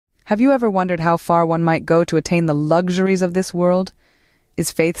Have you ever wondered how far one might go to attain the luxuries of this world?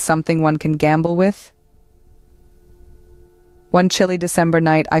 Is faith something one can gamble with? One chilly December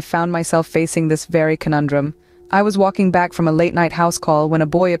night, I found myself facing this very conundrum. I was walking back from a late-night house call when a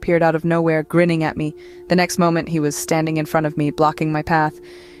boy appeared out of nowhere, grinning at me. The next moment, he was standing in front of me, blocking my path.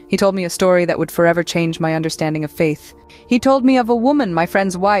 He told me a story that would forever change my understanding of faith. He told me of a woman, my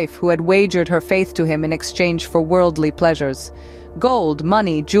friend's wife, who had wagered her faith to him in exchange for worldly pleasures. Gold,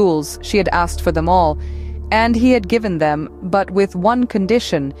 money, jewels, she had asked for them all, and he had given them, but with one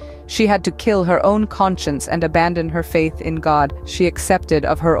condition: she had to kill her own conscience and abandon her faith in God. She accepted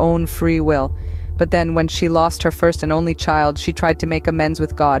of her own free will. But then, when she lost her first and only child, she tried to make amends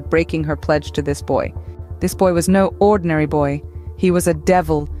with God, breaking her pledge to this boy. This boy was no ordinary boy. He was a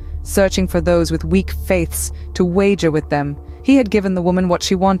devil, searching for those with weak faiths to wager with them. He had given the woman what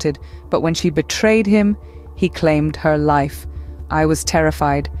she wanted, but when she betrayed him, he claimed her life. I was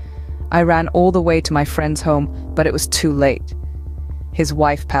terrified. I ran all the way to my friend's home, but it was too late. His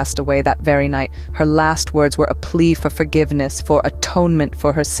wife passed away that very night. Her last words were a plea for forgiveness, for atonement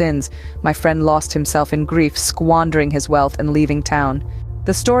for her sins. My friend lost himself in grief, squandering his wealth and leaving town.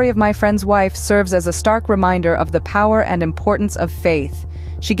 The story of my friend's wife serves as a stark reminder of the power and importance of faith.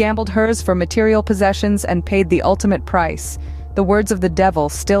 She gambled hers for material possessions and paid the ultimate price. The words of the devil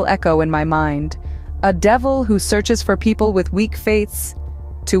still echo in my mind. A devil who searches for people with weak faiths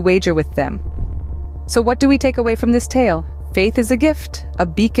to wager with them. So what do we take away from this tale? Faith is a gift, a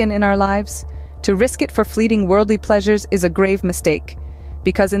beacon in our lives. To risk it for fleeting worldly pleasures is a grave mistake,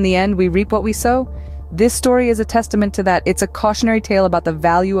 because in the end we reap what we sow. This story is a testament to that. It's a cautionary tale about the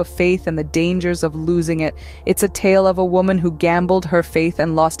value of faith and the dangers of losing it. It's a tale of a woman who gambled her faith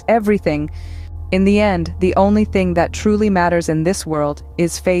and lost everything. In the end, the only thing that truly matters in this world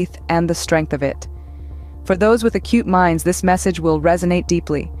is faith and the strength of it. For those with acute minds, this message will resonate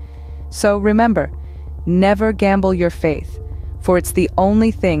deeply. So remember, never gamble your faith, for it's the only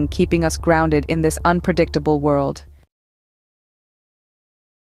thing keeping us grounded in this unpredictable world.